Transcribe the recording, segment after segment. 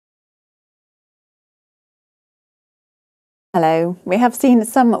Hello. We have seen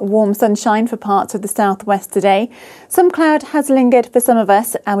some warm sunshine for parts of the southwest today. Some cloud has lingered for some of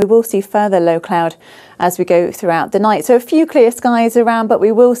us, and we will see further low cloud as we go throughout the night. So a few clear skies around, but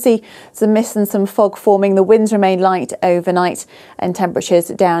we will see some mist and some fog forming. The winds remain light overnight and temperatures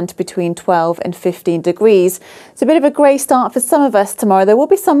down to between 12 and 15 degrees. It's a bit of a grey start for some of us tomorrow. There will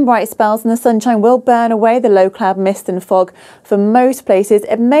be some bright spells and the sunshine will burn away the low cloud, mist and fog for most places.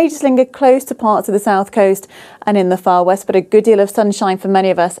 It may just linger close to parts of the south coast and in the far west, but a good deal of sunshine for many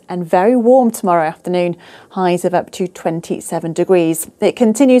of us and very warm tomorrow afternoon. Highs of up to 27 degrees. It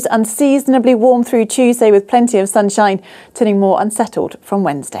continues unseasonably warm through Tuesday with plenty of sunshine, turning more unsettled from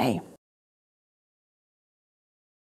Wednesday.